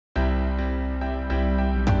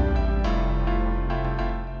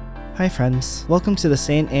Hi friends, welcome to the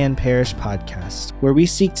St. Anne Parish podcast, where we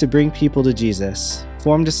seek to bring people to Jesus,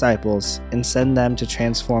 form disciples, and send them to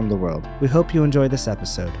transform the world. We hope you enjoy this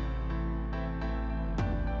episode.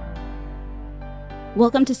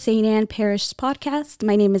 Welcome to St. Anne Parish podcast.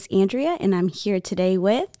 My name is Andrea, and I'm here today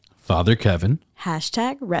with Father Kevin.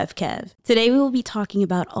 #RevKev. Today we will be talking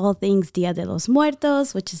about all things Dia de los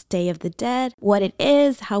Muertos, which is Day of the Dead, what it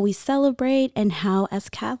is, how we celebrate, and how as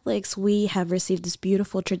Catholics we have received this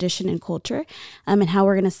beautiful tradition and culture, and how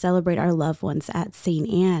we're going to celebrate our loved ones at St.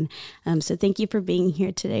 Anne. So thank you for being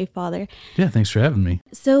here today, Father. Yeah, thanks for having me.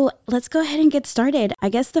 So let's go ahead and get started. I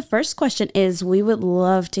guess the first question is, we would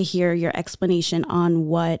love to hear your explanation on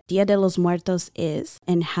what Dia de los Muertos is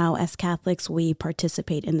and how as Catholics we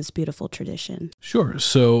participate in this beautiful tradition. Sure.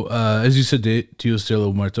 So, as you said, Dios de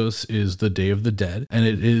los Muertos is the Day of the Dead, and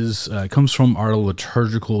it is comes from our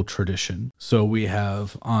liturgical tradition. So we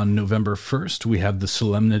have on November 1st, we have the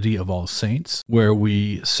Solemnity of All Saints, where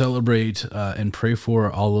we celebrate and pray for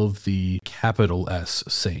all of the capital S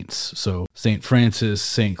saints. So St. Francis,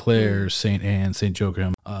 St. Clare, St. Anne, St.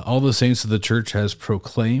 Joachim, all the saints that the church has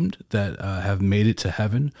proclaimed that have made it to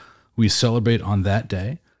heaven, we celebrate on that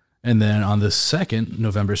day. And then on the 2nd,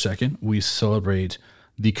 November 2nd, we celebrate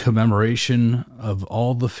the commemoration of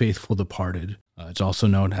all the faithful departed. It's also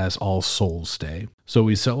known as All Souls Day. So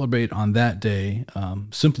we celebrate on that day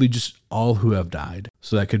simply just all who have died.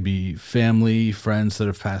 So that could be family, friends that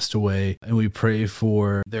have passed away, and we pray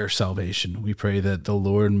for their salvation. We pray that the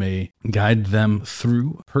Lord may guide them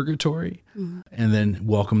through purgatory and then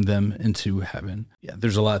welcome them into heaven. Yeah,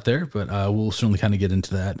 there's a lot there, but we'll certainly kind of get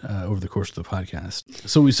into that over the course of the podcast.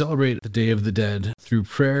 So we celebrate the Day of the Dead through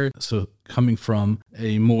prayer. So coming from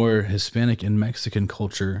a more Hispanic and Mexican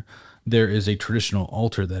culture, there is a traditional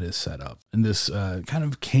altar that is set up. And this kind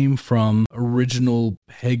of came from original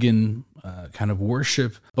pagan kind of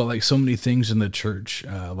worship, but like so many things in the church,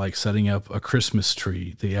 like setting up a Christmas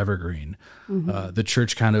tree, the evergreen. The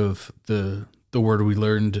church kind of, the word we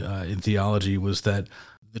learned in theology was that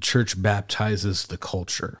the church baptizes the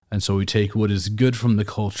culture. And so we take what is good from the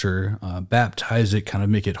culture, baptize it, kind of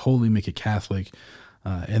make it holy, make it Catholic,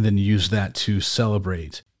 and then use that to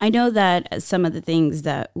celebrate. I know that some of the things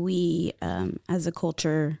that we as a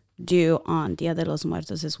culture do on Dia de los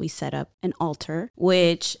Muertos is we set up an altar,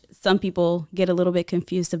 which some people get a little bit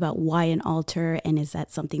confused about why an altar, and is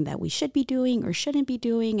that something that we should be doing or shouldn't be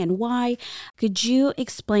doing, and why. Could you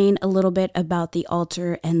explain a little bit about the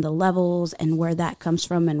altar and the levels and where that comes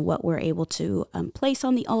from and what we're able to place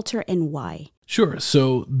on the altar and why? Sure.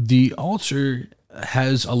 So the altar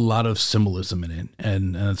has a lot of symbolism in it,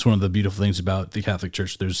 and it's one of the beautiful things about the Catholic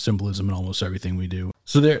Church. There's symbolism in almost everything we do.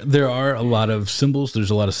 So there are a lot of symbols. There's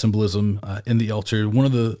a lot of symbolism in the altar. One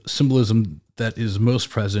of the symbolism that is most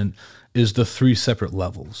present is the 3 separate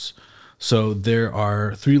levels. So there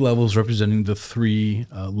are 3 levels representing the 3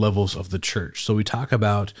 levels of the church. So we talk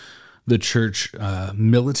about the church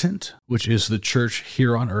militant, which is the church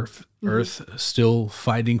here on earth, still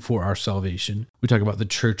fighting for our salvation. We talk about the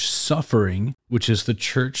church suffering, which is the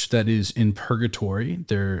church that is in purgatory.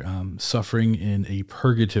 They're suffering in a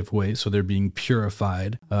purgative way, so they're being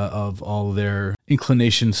purified of all their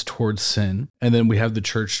inclinations towards sin. And then we have the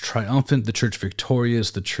church triumphant, the church victorious,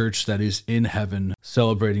 the church that is in heaven,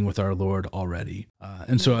 celebrating with our Lord already.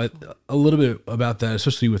 And so a little bit about that,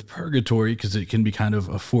 especially with purgatory, because it can be kind of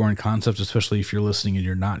a foreign concept, especially if you're listening and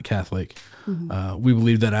you're not Catholic. We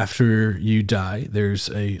believe that after you die, there's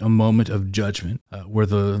a moment of judgment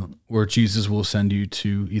where Jesus will send you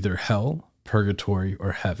to either hell, purgatory,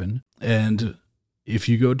 or heaven. And if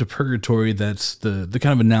you go to purgatory, that's the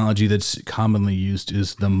kind of analogy that's commonly used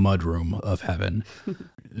is the mudroom of heaven.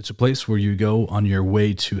 It's a place where you go on your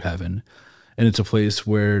way to heaven. And it's a place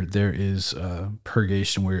where there is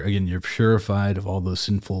purgation, where, again, you're purified of all those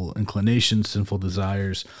sinful inclinations, sinful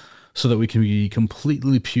desires, so that we can be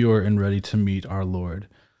completely pure and ready to meet our Lord.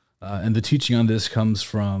 And the teaching on this comes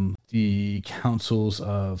from the councils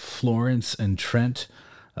of Florence and Trent,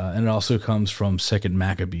 and it also comes from 2nd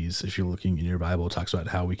Maccabees. If you're looking in your Bible, it talks about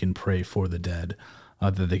how we can pray for the dead,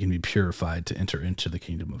 that they can be purified to enter into the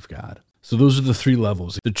kingdom of God. So those are the 3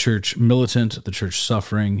 levels: the church militant, the church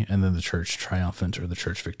suffering, and then the church triumphant or the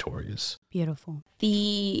church victorious. Beautiful.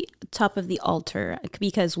 The top of the altar,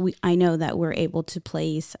 because I know that we're able to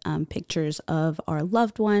place pictures of our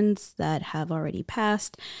loved ones that have already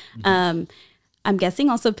passed. I'm guessing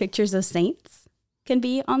also pictures of saints can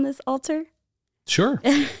be on this altar. Sure.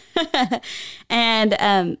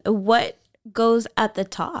 And what goes at the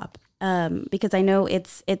top? Because I know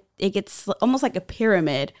it gets almost like a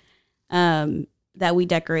pyramid that we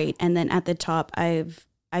decorate, and then at the top I've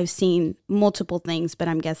I've seen multiple things, but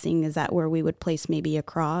I'm guessing, is that where we would place maybe a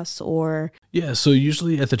cross or? Yeah, so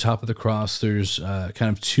usually at the top of the cross, there's kind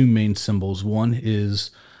of two main symbols. One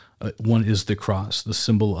is the cross, the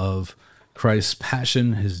symbol of Christ's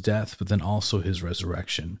passion, his death, but then also his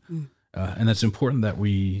resurrection. And that's important that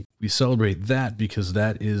we celebrate that, because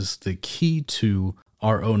that is the key to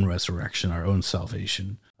our own resurrection, our own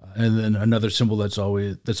salvation. And then another symbol that's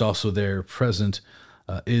also there present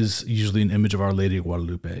is usually an image of Our Lady of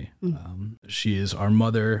Guadalupe. She is our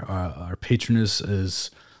mother, our patroness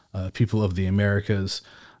as people of the Americas,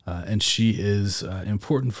 and she is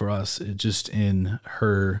important for us just in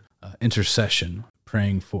her intercession,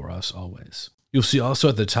 praying for us always. You'll see also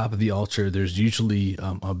at the top of the altar, there's usually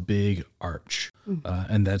a big arch,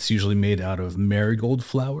 and that's usually made out of marigold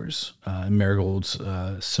flowers. Marigolds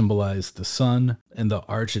symbolize the sun, and the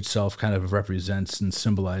arch itself kind of represents and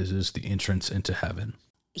symbolizes the entrance into heaven.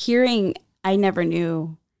 I never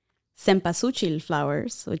knew cempasúchil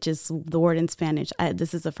flowers, which is the word in Spanish.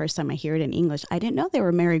 This is the first time I hear it in English. I didn't know they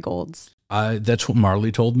were marigolds. That's what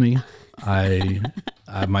Marley told me.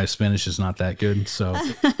 My Spanish is not that good, so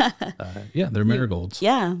yeah, they're marigolds.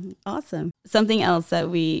 Yeah, awesome. Something else that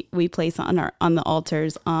we place on the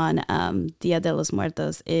altars on Dia de los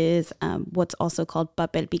Muertos is what's also called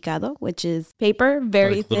papel picado, which is paper,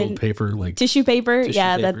 very like thin, little paper, like tissue paper. paper,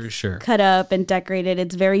 That's sure. cut up and decorated.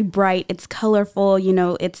 It's very bright. It's colorful.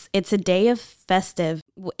 It's a day of festive.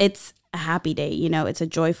 It's a happy day. It's a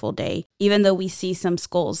joyful day. Even though we see some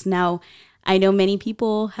skulls now. I know many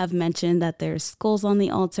people have mentioned that there's skulls on the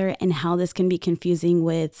altar and how this can be confusing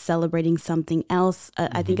with celebrating something else.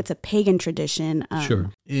 I think it's a pagan tradition. Sure.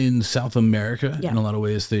 In South America, in a lot of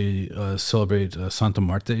ways, they celebrate Santa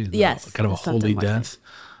Muerte, kind of a holy death.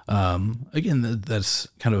 Again, that's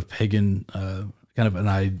kind of pagan, kind of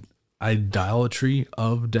an idolatry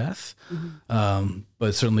of death.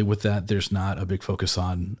 But certainly with that, there's not a big focus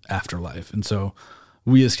on afterlife. And so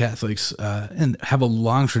we as Catholics and have a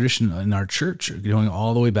long tradition in our church going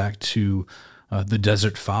all the way back to the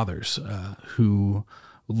Desert Fathers who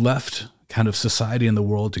left kind of society and the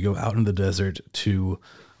world to go out in the desert to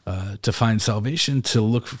find salvation, to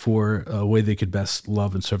look for a way they could best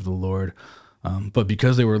love and serve the Lord. But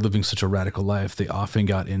because they were living such a radical life, they often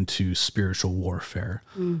got into spiritual warfare.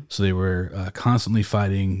 So they were constantly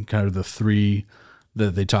fighting kind of the three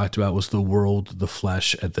that they talked about was the world, the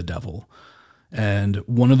flesh, and the devil. And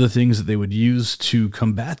one of the things that they would use to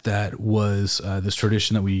combat that was this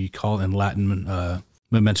tradition that we call in Latin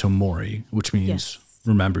memento mori, which means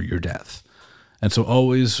remember your death. And so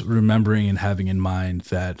always remembering and having in mind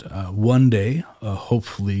that one day,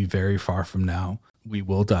 hopefully very far from now, we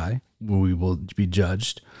will die, we will be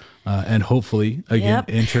judged, and hopefully, again,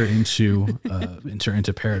 enter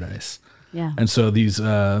into paradise. Yeah. And so these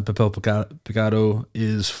papel picado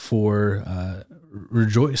is for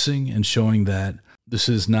rejoicing and showing that this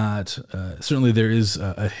is not, certainly there is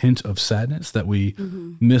a hint of sadness that we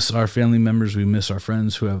miss our family members, we miss our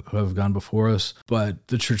friends who have gone before us. But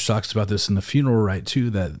the church talks about this in the funeral rite too,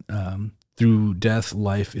 that through death,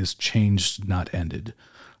 life is changed, not ended.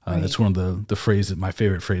 That's one of the phrase that my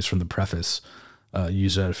favorite phrase from the preface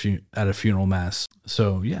used at a funeral mass.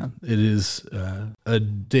 So yeah, it is a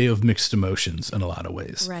day of mixed emotions in a lot of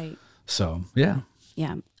ways. Right. So yeah.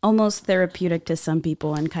 Yeah. Almost therapeutic to some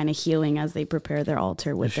people and kind of healing as they prepare their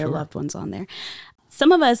altar with their loved ones on there.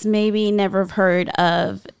 Some of us maybe never have heard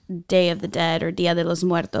of Day of the Dead or Dia de los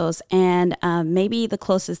Muertos, and maybe the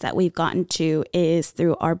closest that we've gotten to is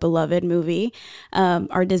through our beloved movie,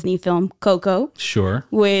 our Disney film, Coco. Sure.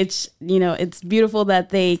 Which, it's beautiful that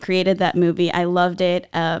they created that movie. I loved it.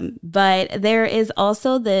 But there is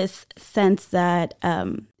also this sense that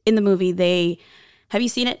in the movie, have you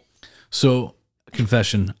seen it? So,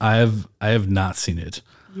 confession, I have not seen it.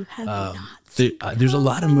 You have not. There's a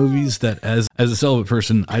lot of movies that, as a celibate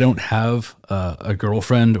person, I don't have a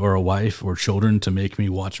girlfriend or a wife or children to make me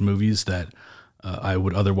watch movies that I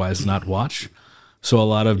would otherwise not watch. So a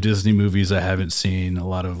lot of Disney movies I haven't seen, a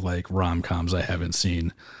lot of like rom-coms I haven't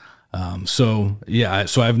seen. So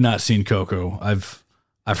I've not seen Coco.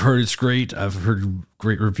 I've heard it's great. I've heard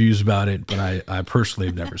great reviews about it, but I personally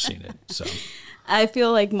have never seen it. So. I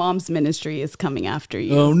feel like Mom's Ministry is coming after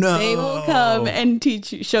you. Oh, no. They will come and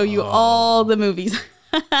show you all the movies.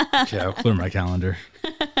 Okay, I'll clear my calendar.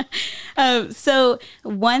 So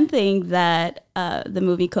one thing that the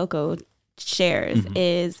movie Coco shares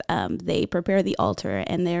is they prepare the altar,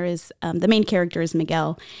 and there is the main character is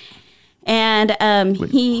Miguel. And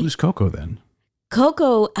who's Coco then?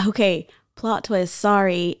 Coco, okay, plot twist.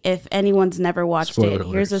 Sorry if anyone's never watched Spoiler it.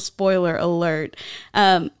 alerts. Here's a spoiler alert.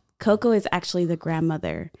 Coco is actually the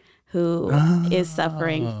grandmother who is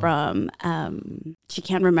suffering from, she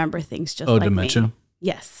can't remember things just like dementia? me.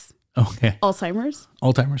 Yes. Okay. Alzheimer's?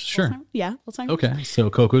 Sure. Yeah, Alzheimer's. Okay, so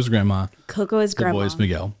Coco's grandma. Coco is grandma. The boy is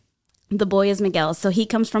Miguel. The boy is Miguel. So he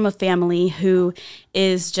comes from a family who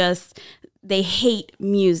is just, they hate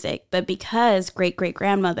music. But because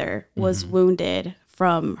great-great-grandmother was wounded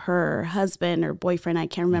from her husband or boyfriend, I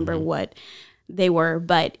can't remember what they were,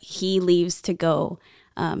 but he leaves to go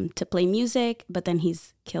to play music, but then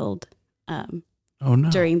he's killed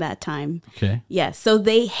during that time. Okay. Yes. So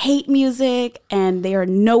they hate music, and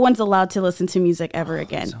no one's allowed to listen to music ever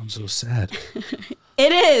again. That sounds so sad.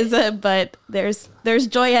 It is, but there's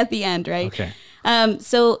joy at the end, right? Okay.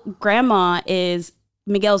 So grandma is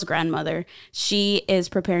Miguel's grandmother. She is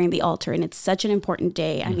preparing the altar, and it's such an important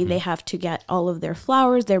day. I mean, they have to get all of their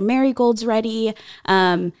flowers, their marigolds ready.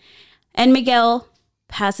 And Miguel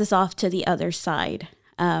passes off to the other side.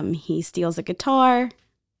 He steals a guitar.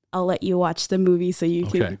 I'll let you watch the movie so you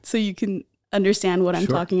can understand what I'm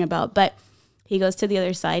talking about. But he goes to the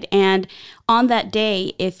other side. And on that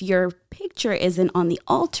day, if your picture isn't on the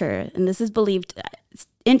altar, and this is believed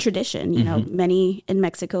in tradition, you know, many in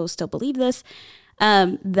Mexico still believe this,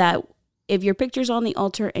 that if your picture's on the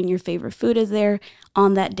altar and your favorite food is there,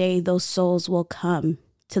 on that day, those souls will come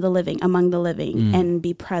to the living, among the living, and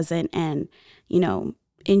be present and, you know,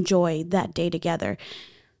 enjoy that day together.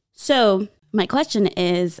 So my question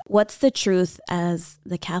is, what's the truth as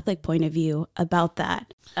the Catholic point of view about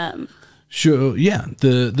that? Sure. Yeah.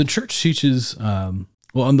 The church teaches, well,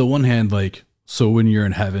 on the one hand, like, so when you're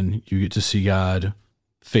in heaven, you get to see God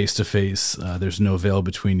face to face. There's no veil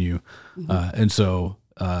between you. And so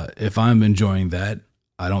if I'm enjoying that,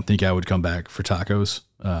 I don't think I would come back for tacos.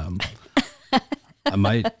 I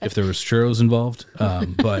might if there was churros involved.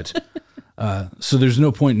 But so there's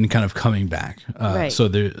no point in kind of coming back. Right. So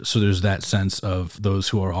there's that sense of those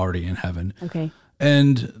who are already in heaven. Okay.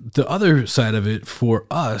 And the other side of it for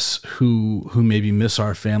us who maybe miss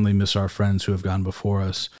our family, miss our friends who have gone before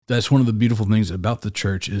us, that's one of the beautiful things about the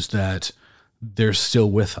church is that they're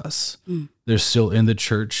still with us. They're still in the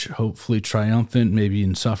church, hopefully triumphant, maybe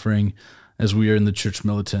in suffering, as we are in the church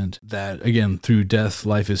militant, that again, through death,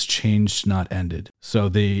 life is changed, not ended. So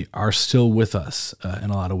they are still with us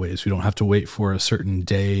in a lot of ways. We don't have to wait for a certain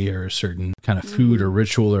day or a certain kind of food or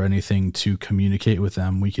ritual or anything to communicate with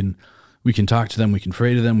them. We can talk to them, we can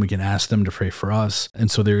pray to them, we can ask them to pray for us. And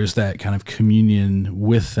so there is that kind of communion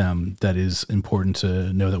with them that is important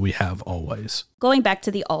to know that we have always. Going back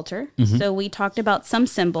to the altar. So we talked about some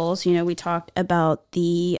symbols. You know, we talked about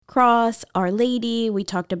the cross, Our Lady. We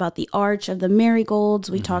talked about the arch of the marigolds.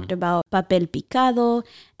 We talked about papel picado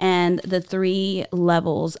and the 3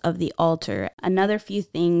 levels of the altar. Another few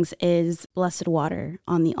things is blessed water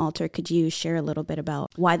on the altar. Could you share a little bit about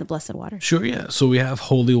why the blessed water? Sure, yeah. So we have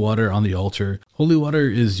holy water on the altar. Holy water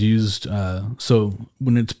is used, so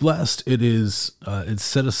when it's blessed, it's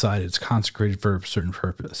set aside, it's consecrated for a certain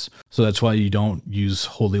purpose. So that's why you don't use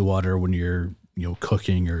holy water when you're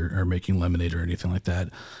cooking or making lemonade or anything like that.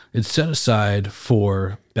 It's set aside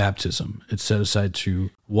for baptism. It's set aside to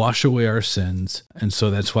wash away our sins. And so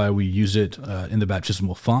that's why we use it in the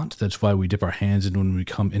baptismal font. That's why we dip our hands in when we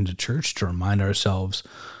come into church to remind ourselves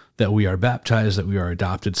that we are baptized, that we are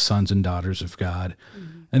adopted sons and daughters of God.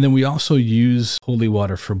 And then we also use holy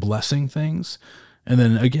water for blessing things. And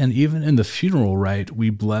then again, even in the funeral rite, we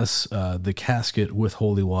bless the casket with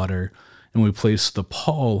holy water, and we place the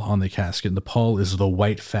pall on the casket. And the pall is the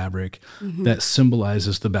white fabric that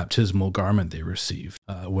symbolizes the baptismal garment they received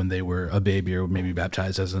when they were a baby or maybe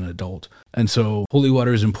baptized as an adult. And so holy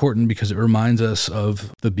water is important because it reminds us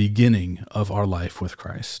of the beginning of our life with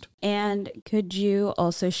Christ. And could you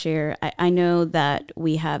also share, I know that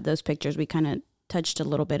we have those pictures, we kind of touched a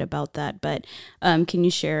little bit about that, but can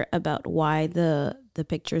you share about why the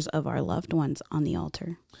pictures of our loved ones on the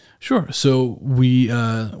altar? Sure. So we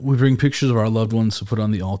bring pictures of our loved ones to put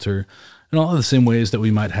on the altar in all of the same ways that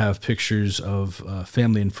we might have pictures of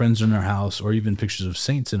family and friends in our house, or even pictures of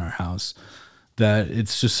saints in our house, that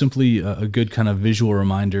it's just simply a good kind of visual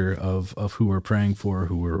reminder of who we're praying for,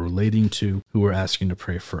 who we're relating to, who we're asking to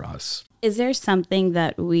pray for us. Is there something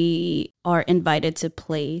that we are invited to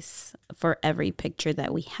place for every picture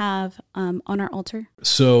that we have on our altar?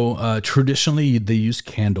 So traditionally, they use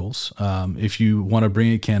candles. If you want to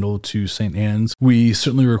bring a candle to St. Anne's, we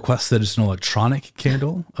certainly request that it's an electronic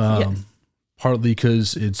candle, yes. Partly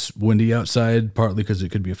because it's windy outside, partly because it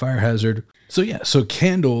could be a fire hazard. So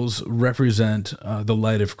candles represent the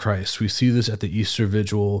light of Christ. We see this at the Easter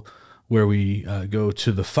Vigil, where we go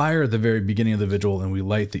to the fire at the very beginning of the vigil and we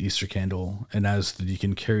light the Easter candle. And as the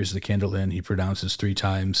deacon carries the candle in, he pronounces 3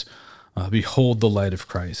 times, "Behold the light of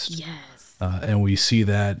Christ." Yes. And we see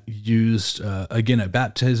that used again at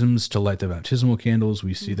baptisms to light the baptismal candles.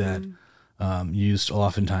 We see that used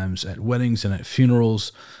oftentimes at weddings and at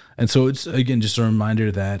funerals. And so it's, again, just a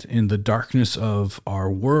reminder that in the darkness of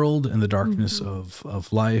our world, in the darkness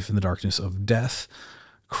of life, in the darkness of death,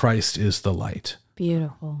 Christ is the light.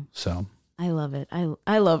 Beautiful. So I love it.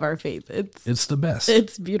 I love our faith. It's the best.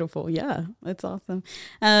 It's beautiful. Yeah, it's awesome.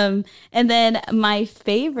 And then my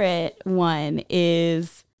favorite one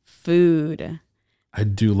is food. I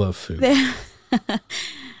do love food.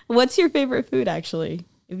 What's your favorite food, actually?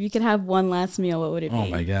 If you could have one last meal, what would it be? Oh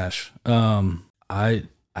my gosh.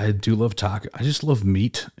 I do love taco. I just love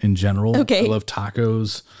meat in general. Okay. I love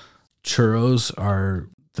tacos. Churros are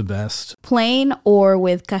the best. Plain or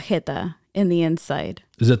with cajeta in the inside?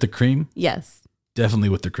 Is that the cream? Yes. Definitely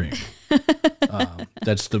with the cream.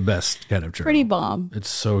 That's the best kind of churro. Pretty bomb. It's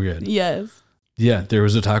so good. Yes. Yeah, there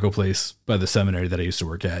was a taco place by the seminary that I used to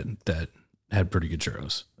work at that had pretty good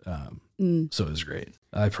churros. So it was great.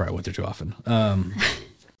 I probably went there too often.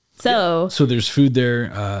 So there's food there.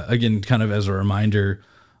 Again, kind of as a reminder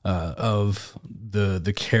of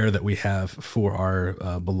the care that we have for our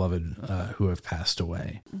beloved who have passed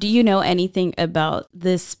away. Do you know anything about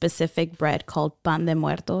this specific bread called pan de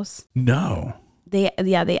muertos? No.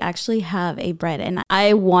 They actually have a bread, and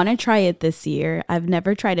I want to try it this year. I've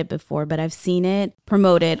never tried it before, but I've seen it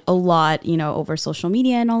promoted a lot, over social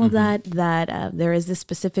media and all of that there is this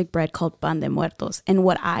specific bread called pan de muertos. And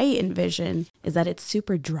what I envision is that it's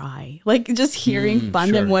super dry. Like, just hearing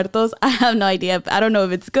pan de muertos, I have no idea. I don't know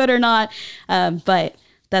if it's good or not, but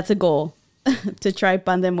that's a goal. To try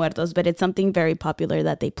pan de muertos, but it's something very popular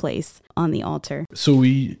that they place on the altar. So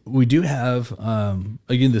we do have,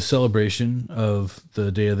 again, the celebration of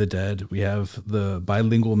the Day of the Dead. We have the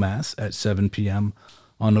bilingual mass at 7 p.m.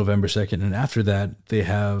 on November 2nd. And after that, they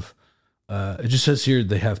have, it just says here,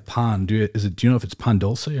 they have pan. Do you know if it's pan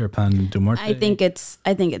dulce or pan de muerte? I think it's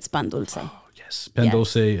pan dulce. Oh, yes. Pan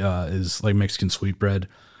dulce is like Mexican sweetbread.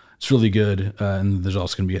 It's really good. And there's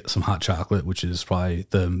also going to be some hot chocolate, which is probably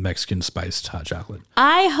the Mexican spiced hot chocolate.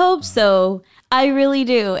 I hope so. I really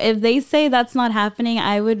do. If they say that's not happening,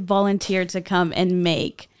 I would volunteer to come and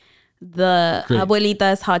make the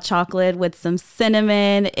abuelita's hot chocolate with some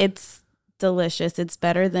cinnamon. It's delicious. It's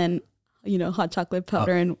better than, hot chocolate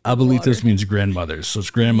powder and abuelitas water. Means grandmother's. So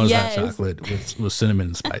it's grandma's hot chocolate with cinnamon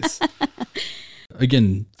and spice.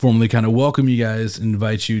 Again, formally kind of welcome you guys,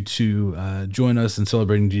 invite you to join us in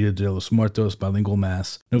celebrating Dia de los Muertos bilingual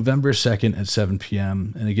mass, November 2nd at 7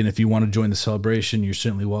 p.m. And again, if you want to join the celebration, you're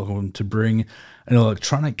certainly welcome to bring an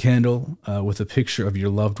electronic candle with a picture of your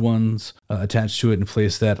loved ones attached to it and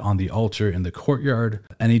place that on the altar in the courtyard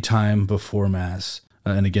anytime before mass.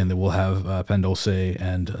 And again, they will have pan dulce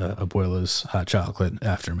and abuela's hot chocolate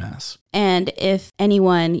after mass. And if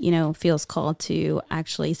anyone, feels called to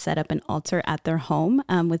actually set up an altar at their home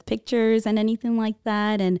with pictures and anything like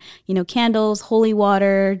that, and, candles, holy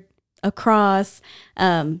water, a cross,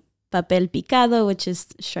 papel picado, which is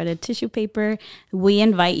shredded tissue paper, we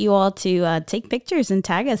invite you all to take pictures and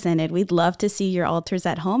tag us in it. We'd love to see your altars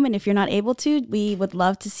at home. And if you're not able to, we would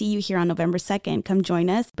love to see you here on November 2nd. Come join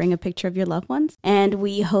us, bring a picture of your loved ones. And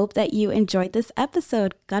we hope that you enjoyed this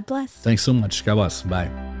episode. God bless. Thanks so much. God bless. Bye.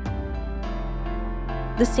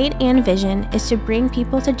 The St. Anne vision is to bring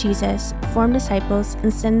people to Jesus, form disciples,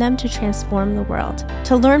 and send them to transform the world.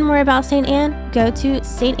 To learn more about St. Anne, go to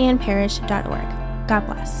stanneparish.org. God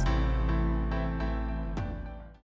bless.